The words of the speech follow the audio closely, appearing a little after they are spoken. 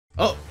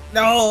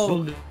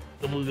No!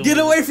 Get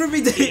away from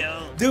me, dude!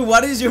 Dude,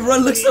 why does your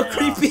run look so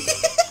creepy?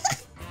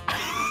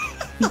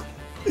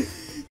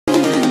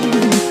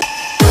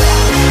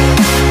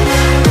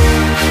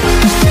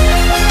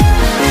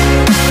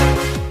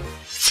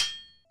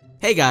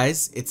 Hey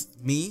guys, it's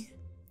me,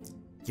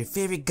 your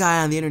favorite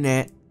guy on the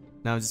internet.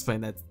 Now I'm just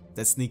playing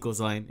that's Nicco's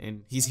line,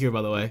 and he's here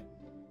by the way.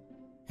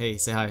 Hey,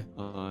 say hi.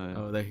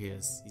 Oh, there he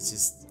is. He's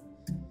just,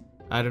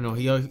 I don't know.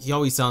 He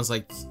always sounds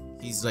like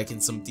he's like in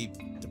some deep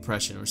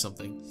depression or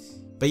something.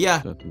 But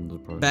yeah,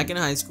 back in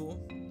high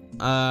school,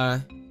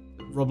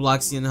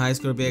 Robloxian high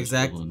school to be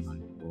exact. What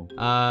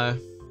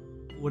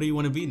do you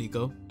want to be,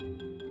 Nicco?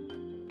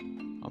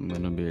 I'm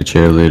gonna be a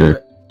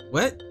cheerleader.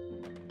 What?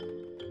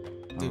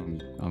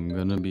 Dude. I'm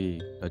gonna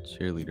be a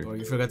cheerleader. Oh,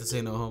 you forgot to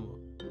say no homo.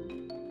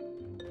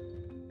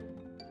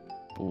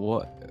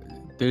 What?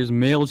 There's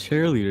male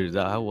cheerleaders.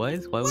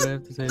 What? Why would I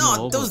have to say no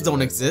homo? No, those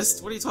don't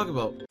exist. What are you talking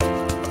about?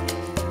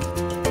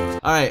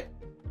 All right,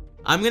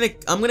 I'm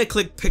gonna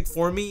click pick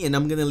for me, and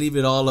I'm gonna leave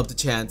it all up to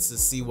chance to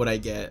see what I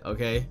get.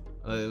 Okay,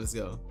 let's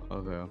go.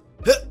 Okay.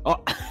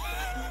 Oh.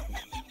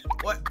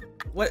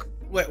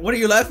 What are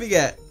you laughing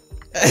at?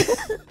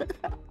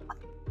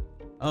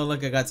 Oh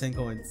look, I got 10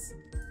 coins.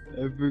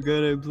 I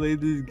forgot I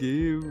played this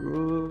game,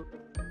 bro.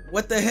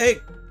 What the heck?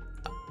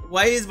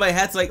 Why is my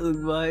hat's like?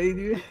 Why,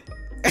 dude?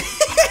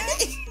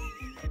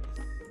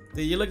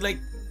 Dude, you look like.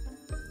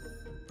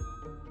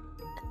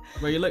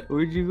 Where you look?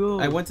 Where'd you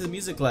go? I went to the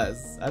music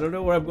class. I don't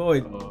know where I'm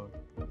going.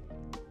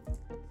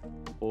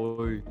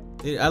 Boy.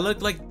 Dude, I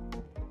look like.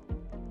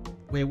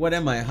 Wait, what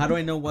am I? How do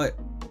I know what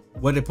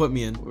it put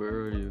me in? Where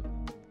are you?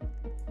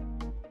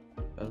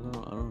 I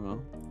don't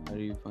know. How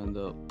do you find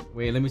out?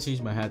 Wait, let me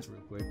change my hats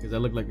real quick because I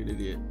look like an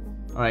idiot.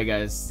 All right,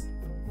 guys.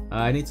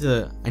 I need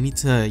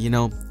to, you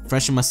know,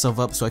 freshen myself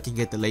up so I can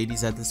get the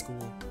ladies at the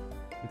school.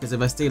 Because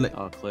if I stay like,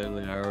 oh,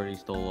 clearly I already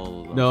stole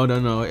all of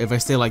them. No. If I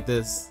stay like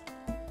this,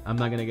 I'm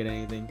not gonna get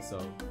anything. So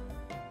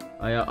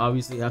I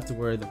obviously have to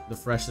wear the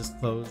freshest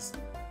clothes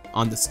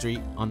on the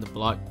street, on the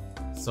block.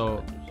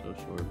 So,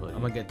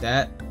 I'm gonna get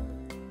that,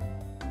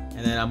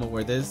 and then I'm gonna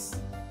wear this.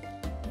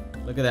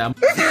 Look at that.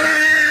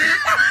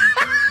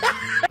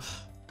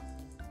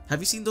 Have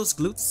you seen those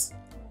glutes?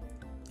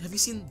 Have you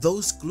seen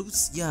those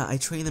glutes? Yeah, I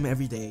train them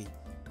every day.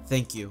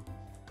 Thank you.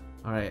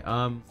 All right.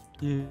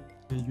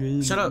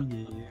 Shut up.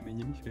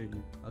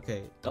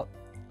 Okay. Oh.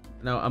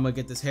 Now I'm gonna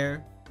get this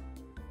hair.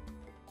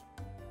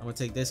 I'm gonna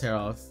take this hair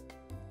off.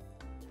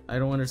 I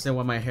don't understand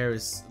why my hair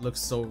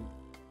looks so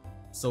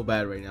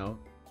bad right now.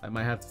 I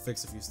might have to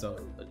fix a few stuff.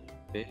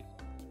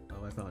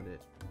 Oh, I found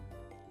it.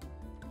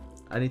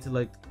 I need to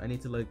look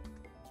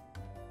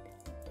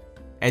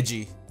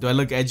edgy. Do I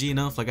look edgy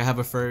enough? Like I have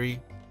a furry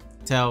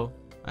tail.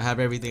 I have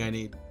everything I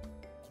need.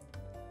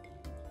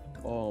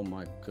 Oh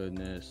my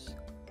goodness.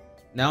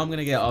 Now I'm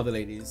gonna get all the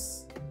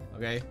ladies.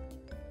 Okay?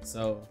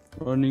 So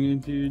running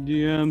into your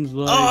DMs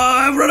like,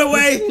 oh, run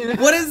away!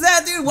 What is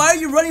that, dude? Why are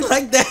you running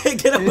like that?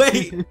 Get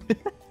away!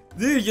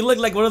 Dude, you look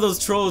like one of those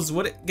trolls.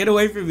 What? Get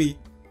away from me.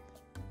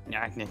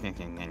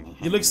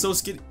 You look so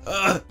skinny.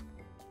 Ugh.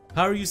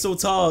 How are you so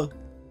tall?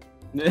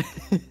 Get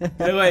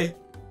away.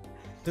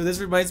 Dude, this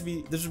reminds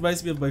me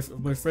of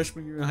my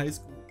freshman year in high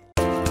school.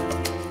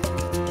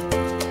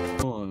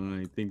 Oh,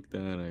 I think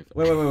that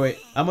Wait.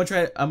 I'm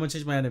gonna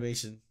change my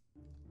animation.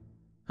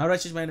 How do I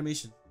change my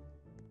animation?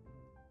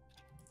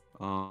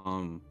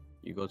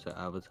 You go to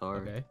avatar.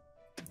 Okay.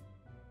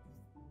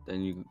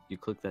 Then you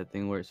click that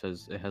thing where it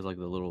says it has like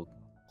the little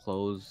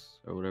clothes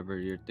or whatever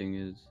your thing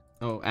is.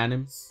 Oh,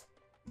 anims.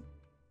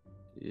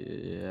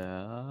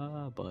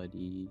 Yeah,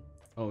 buddy.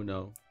 Oh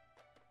no.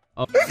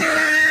 Oh.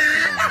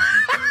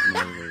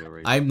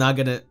 I'm not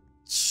gonna.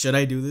 Should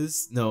I do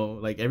this? No.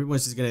 Like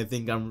everyone's just gonna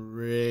think I'm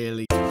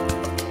really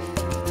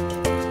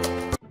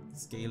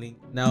scaling.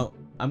 Now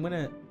I'm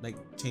gonna like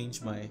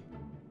change my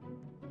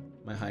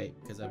height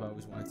because I've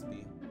always wanted to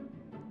be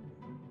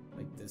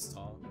like this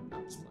tall.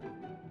 I'm just playing.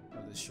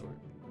 Or this short.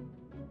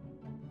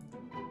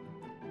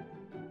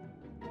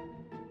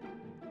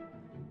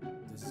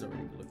 This is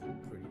already looking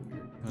pretty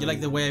weird. You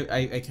like the way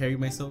I carry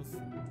myself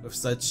with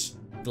such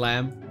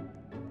glam?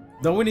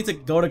 Don't we need to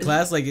go to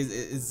class? Like,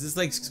 is this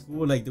like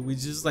school? Like, do we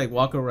just like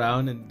walk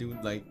around and do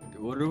like?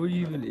 What are we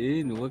even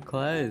in? What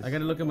class? I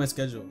gotta look at my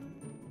schedule.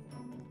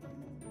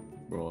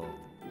 Bro,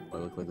 I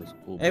look like a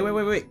school. Hey,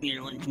 wait.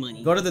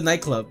 Go to the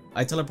nightclub.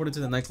 I teleported to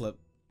the nightclub.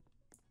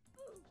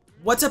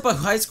 What type of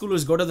high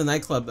schoolers go to the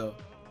nightclub though?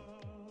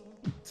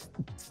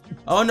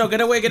 Oh no, get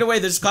away.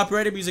 There's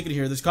copyrighted music in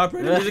here.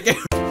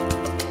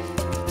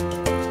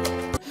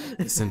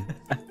 Listen,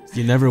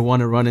 you never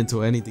want to run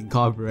into anything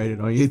copyrighted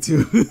on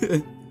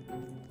YouTube.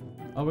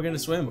 Oh, we're gonna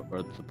swim.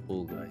 Or the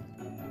pool guy.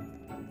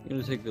 I'm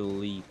gonna take a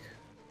leak.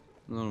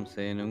 You know what I'm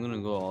saying? I'm gonna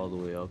go all the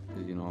way up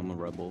because, you know, I'm a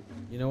rebel.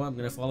 You know what? I'm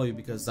gonna follow you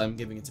because I'm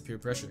giving it to peer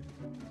pressure.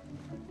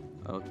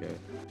 Okay.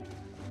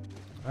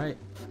 Alright.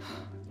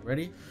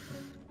 Ready?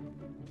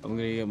 I'm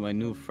gonna get my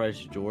new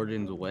fresh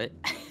Jordans wet.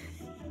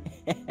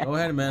 Go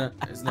ahead, man.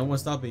 There's no one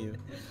stopping you.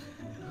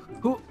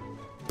 Who?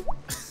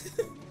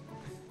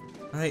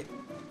 Alright.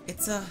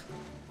 It's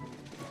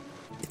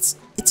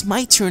it's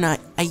my turn. I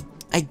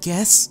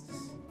guess.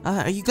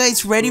 Are you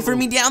guys ready for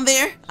me down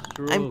there?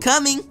 Stroke. I'm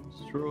coming.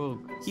 Stroke.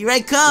 Here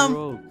I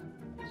come.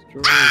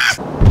 Stroke.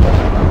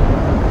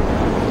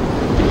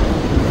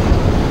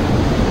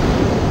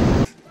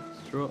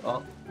 Stroke.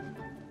 Oh.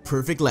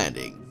 Perfect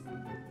landing.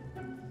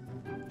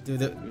 Dude,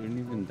 You didn't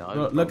even die.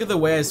 bro, look at the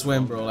way I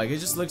swim, bro. Like, it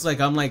just looks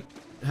like I'm like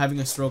having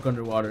a stroke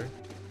underwater.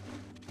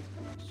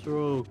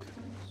 Stroke.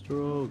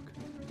 Stroke.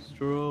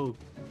 Stroke.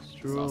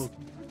 Stroke.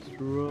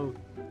 Stroke.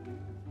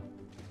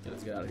 Okay,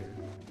 let's get out of here.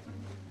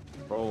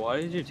 Bro, why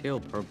is your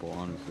tail purple,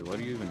 honestly? Why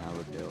do you even have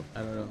a tail? I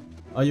don't know.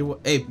 Oh, you.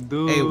 Hey,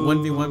 Dude. hey,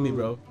 1v1 me,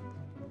 bro.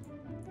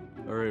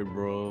 Alright,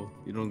 bro.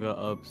 You don't got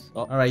ups.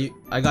 Oh. Alright,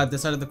 I got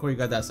this side of the court, you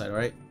got that side,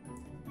 alright?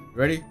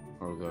 Ready?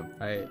 Okay.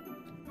 Alright.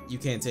 You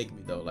can't take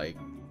me, though. Like,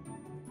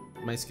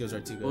 my skills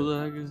are too good. Who the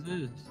heck is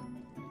this?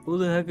 Who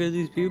the heck are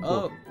these people?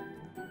 Oh,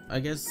 I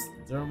guess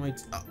they're on my.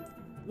 Oh.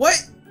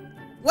 What?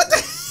 What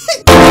the?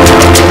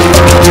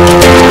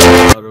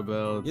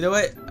 You know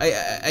what?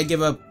 I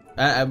give up.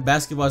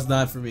 Basketball's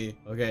not for me.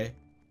 Okay.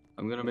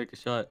 I'm gonna make a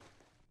shot.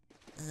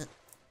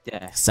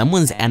 Yeah.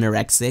 Someone's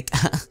anorexic.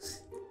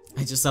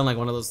 I just sound like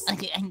one of those.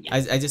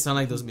 I just sound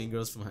like those mean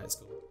girls from high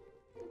school.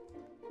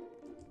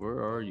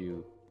 Where are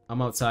you?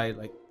 I'm outside,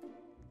 like.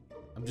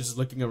 I'm just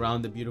looking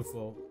around the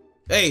beautiful.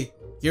 Hey,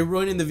 you're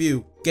ruining the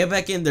view. Get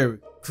back in there,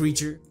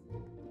 creature.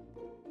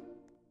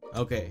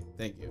 Okay,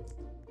 thank you.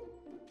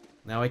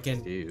 Now I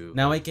can. Ew.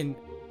 Now I can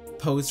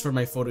pose for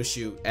my photo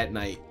shoot at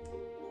night.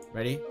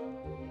 Ready?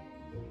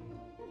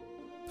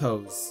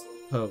 Pose,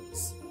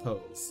 pose,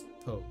 pose,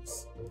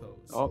 pose,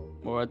 pose. Oh,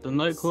 we're at the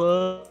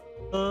nightclub.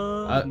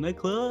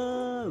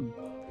 Nightclub.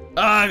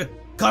 Ah,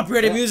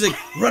 copyrighted music.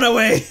 Run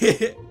away.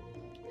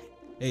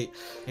 Hey,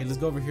 let's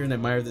go over here and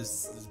admire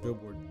this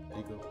billboard. There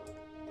you go.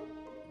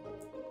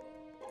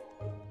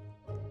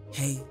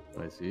 Hey.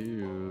 I see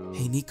you.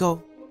 Hey,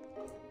 Nicco.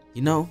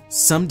 You know,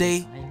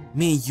 someday,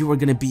 me and you are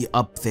gonna be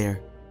up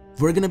there.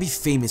 We're gonna be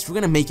famous. We're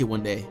gonna make it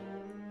one day.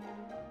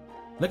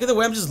 Look at the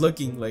way I'm just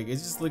looking. Like, it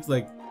just looks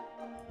like.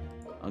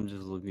 I'm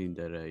just looking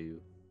dead at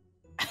you.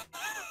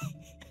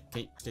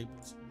 Okay.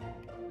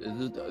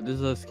 This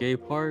is a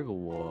skate park?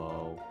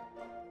 Whoa.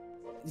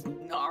 It's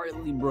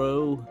gnarly,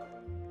 bro.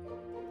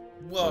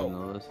 Whoa.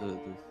 No, this is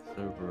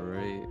server,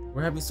 right?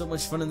 We're having so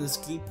much fun in the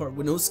skate park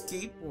with no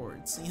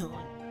skateboards.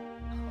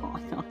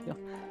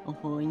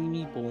 Oh,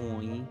 me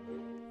boy.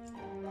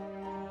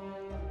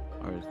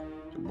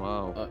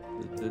 Wow.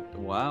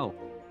 Wow.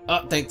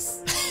 Oh,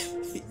 thanks.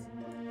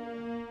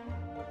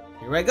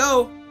 Here I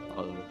go.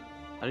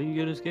 How do you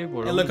get a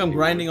skateboard? Hey, look, I'm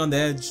grinding on the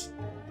edge.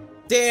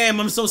 Damn,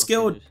 I'm so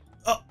skilled.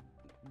 Oh.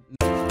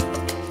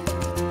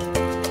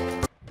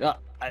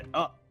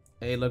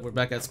 Hey, look, we're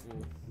back at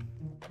school.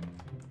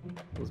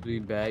 Let's be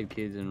bad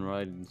kids and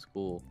ride in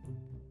school.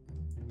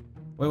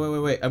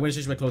 Wait. I'm gonna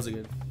change my clothes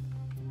again.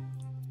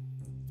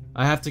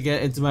 I have to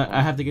get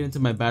into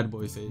my bad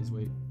boy phase.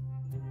 Wait.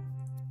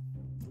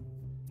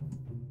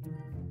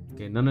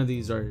 Okay, none of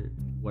these are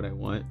what I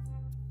want.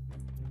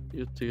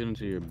 You have to get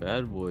into your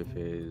bad boy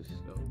phase.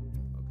 No.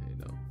 Okay,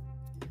 no.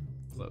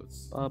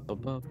 Clothes. All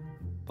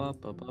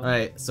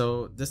right,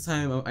 so this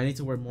time I need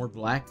to wear more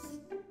black.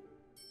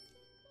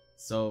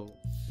 So,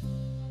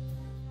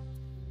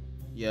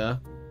 yeah.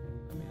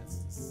 I mean,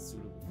 it's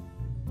suitable.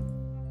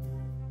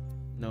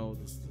 No,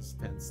 those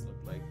pants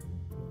look like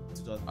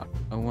 2000.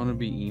 I want to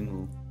be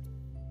emo.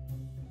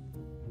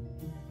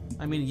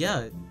 I mean,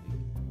 yeah.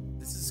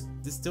 This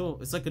still,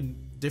 it's like a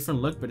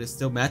different look, but it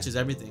still matches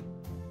everything.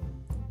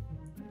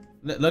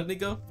 Look,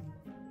 Nicco.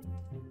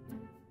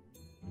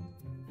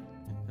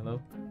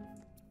 Hello.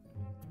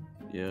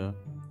 Yeah.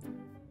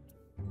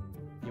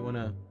 You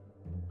wanna?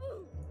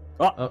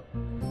 Oh,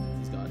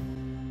 he's gone.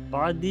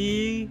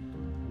 Bardi.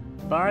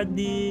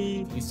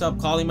 You stop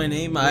calling my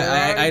name.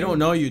 I don't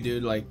know you,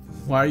 dude. Like,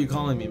 why are you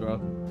calling me, bro?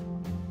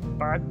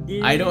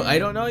 Bardi. I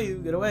don't know you.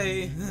 Get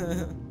away.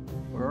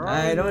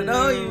 I don't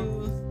know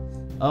you.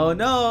 Oh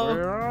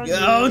no.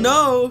 Oh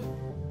no.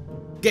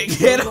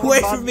 Get away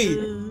from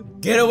me.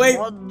 Get away.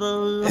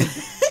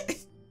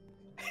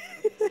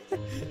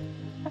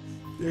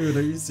 Dude,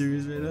 are you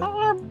serious right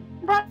now?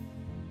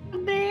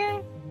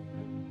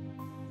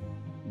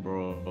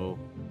 Bro,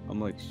 I'm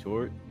like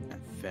short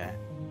and fat.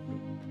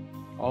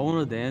 I want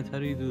to dance. How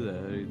do you do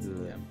that?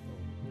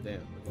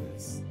 Damn, look at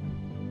this.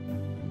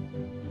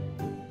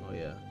 Oh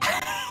yeah.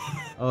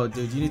 Oh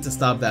dude, you need to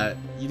stop that.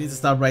 You need to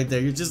stop right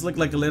there. You just look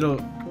like a little.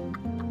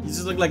 You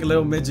just look like a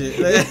little midget.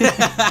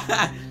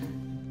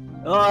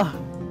 Oh,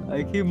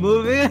 I keep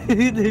moving.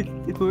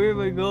 Where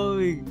am I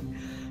going?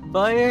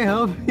 Fire,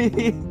 help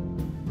me.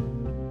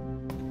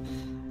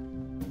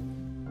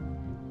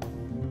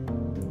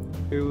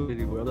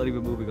 I'm not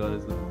even moving,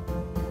 honestly.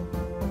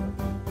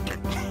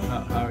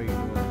 How are you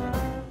doing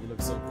that? You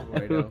look so cool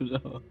right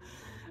now.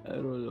 I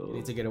don't know. You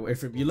need to get away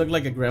from. You look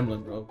like a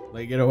gremlin, bro.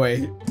 Like, get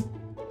away.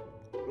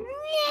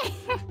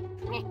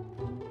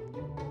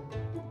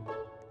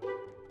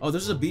 Oh,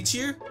 there's a beach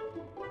here?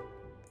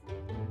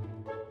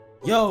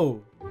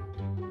 Yo!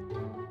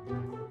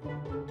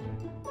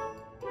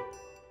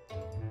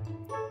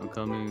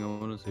 coming. I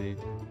wanna see.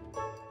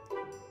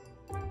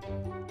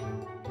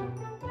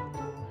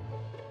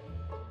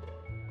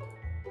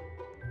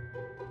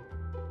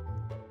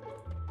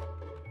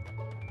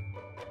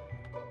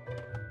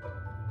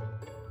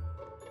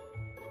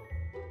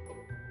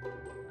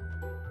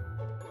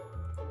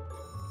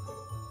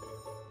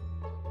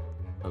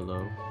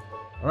 Hello.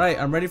 All right,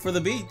 I'm ready for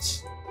the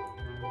beach.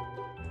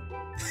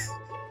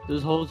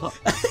 This whole time.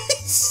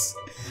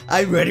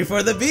 I'm ready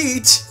for the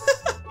beach.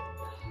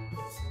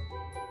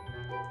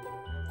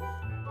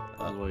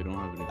 Why you don't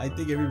have any? I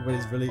think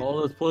everybody's really. Oh,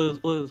 let's play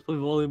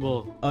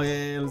volleyball. Oh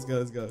yeah, let's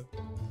go.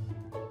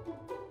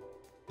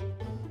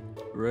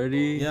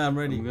 Ready? Yeah, I'm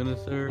ready. I'm gonna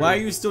serve. Why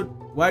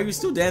are you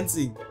still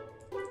dancing?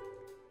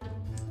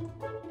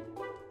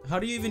 How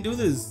do you even do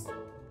this?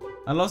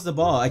 I lost the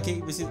ball. I can't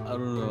even see. I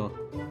don't know.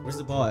 Where's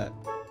the ball at?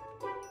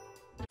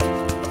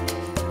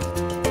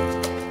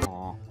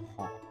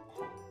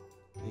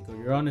 Nicco,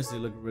 you honestly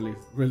look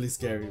really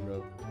scary,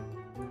 bro.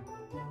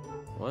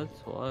 What?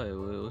 Why?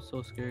 What's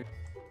so scary?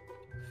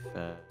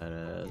 Fat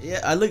ass.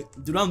 Yeah, I look,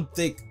 dude. I'm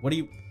thick. What do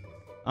you?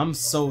 I'm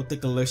so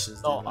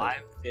thickalicious. No, dude. Like,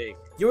 I'm thick.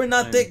 you're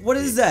not thick. What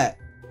is that?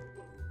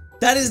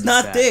 That is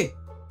not fat. thick.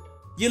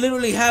 You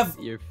literally have.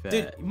 You're fat.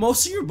 Dude,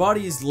 most of your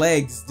body is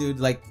legs, dude.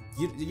 Like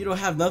you don't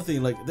have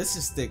nothing. Like this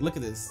is thick. Look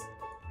at this.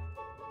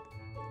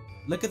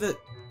 Look at the.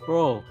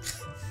 Bro.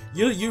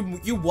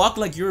 You walk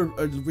like you're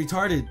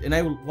retarded, and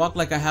I walk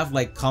like I have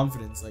like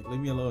confidence. Like leave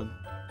me alone.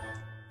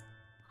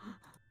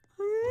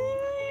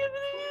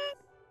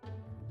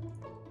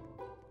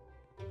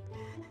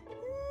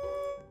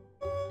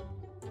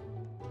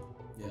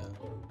 Yeah,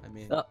 I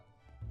mean,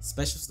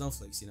 special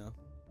snowflakes, you know.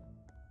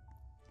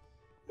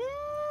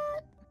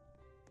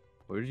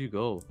 Where did you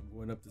go? I'm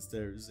going up the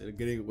stairs and I'm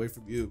getting away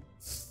from you.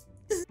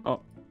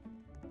 Oh.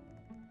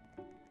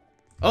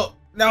 Oh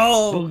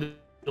no!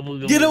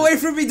 Get away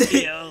from me,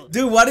 dude!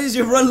 Dude, why does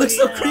your run look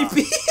so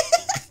creepy?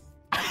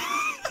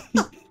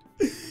 Dude,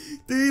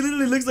 it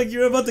literally looks like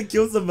you're about to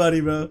kill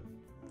somebody, bro.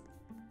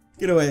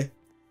 Get away.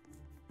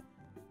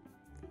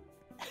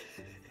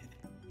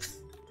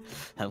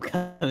 I'm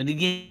coming to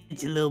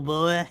get you, little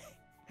boy.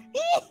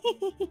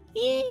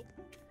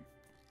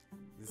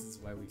 This is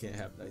why we can't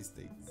have nice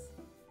things.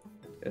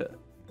 Yeah.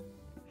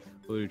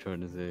 What are you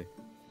trying to say?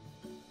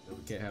 No,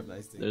 we can't have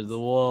nice things. There's a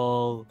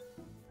wall.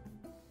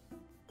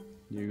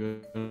 You're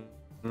gonna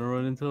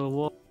run into a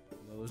wall.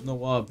 No, there's no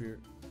wall up here.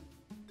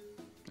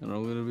 And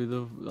I'm gonna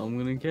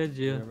catch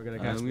you. You're never gonna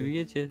catch I'm me. gonna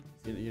get you.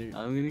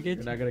 I'm gonna get you.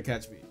 You're not gonna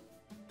catch me.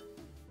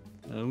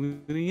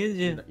 I'm gonna get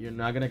you. You're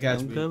not gonna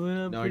catch me. I'm coming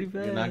up No, pretty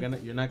fast.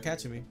 you're not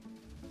catching me.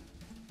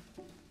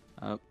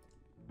 I'm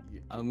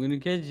gonna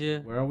catch you.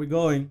 Where are we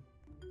going?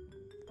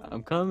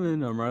 I'm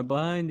coming. I'm right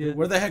behind you.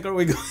 Where the heck are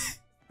we going?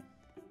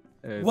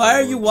 Hey, Why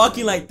are you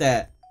walking like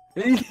that?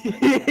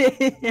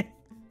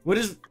 What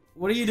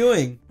are you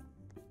doing?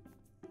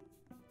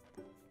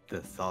 The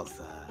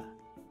salsa.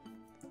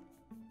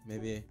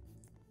 Maybe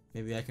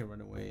I can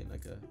run away in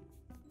like a.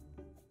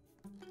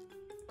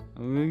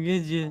 I'm gonna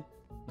get you.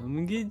 I'm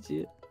gonna get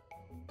you.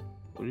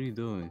 What are you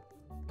doing?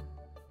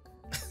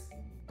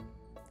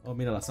 Oh,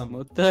 mira la samba.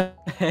 What the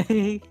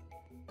heck?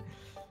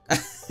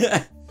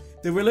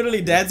 Dude, we're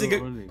literally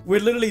dancing.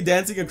 We're literally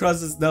dancing across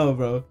the snow,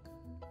 bro.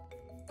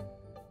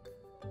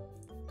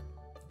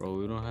 Bro,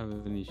 we don't have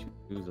any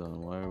shoes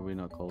on. Why are we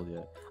not cold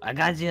yet? I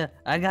got you.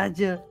 I got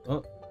you.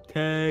 Oh,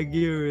 tag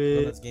you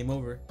well, it. that's game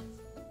over.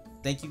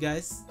 Thank you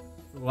guys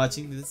for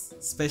watching this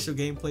special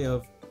gameplay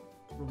of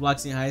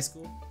Roblox in high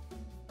school.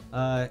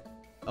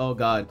 Oh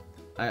god,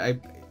 I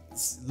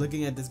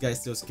looking at this guy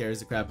still scares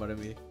the crap out of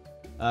me.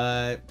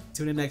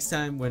 Tune in next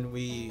time when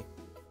we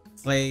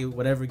play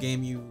whatever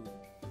game you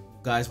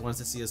guys want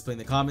to see us play in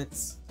the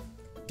comments.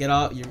 Get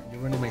out, you're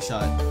running my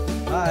shot.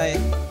 Bye.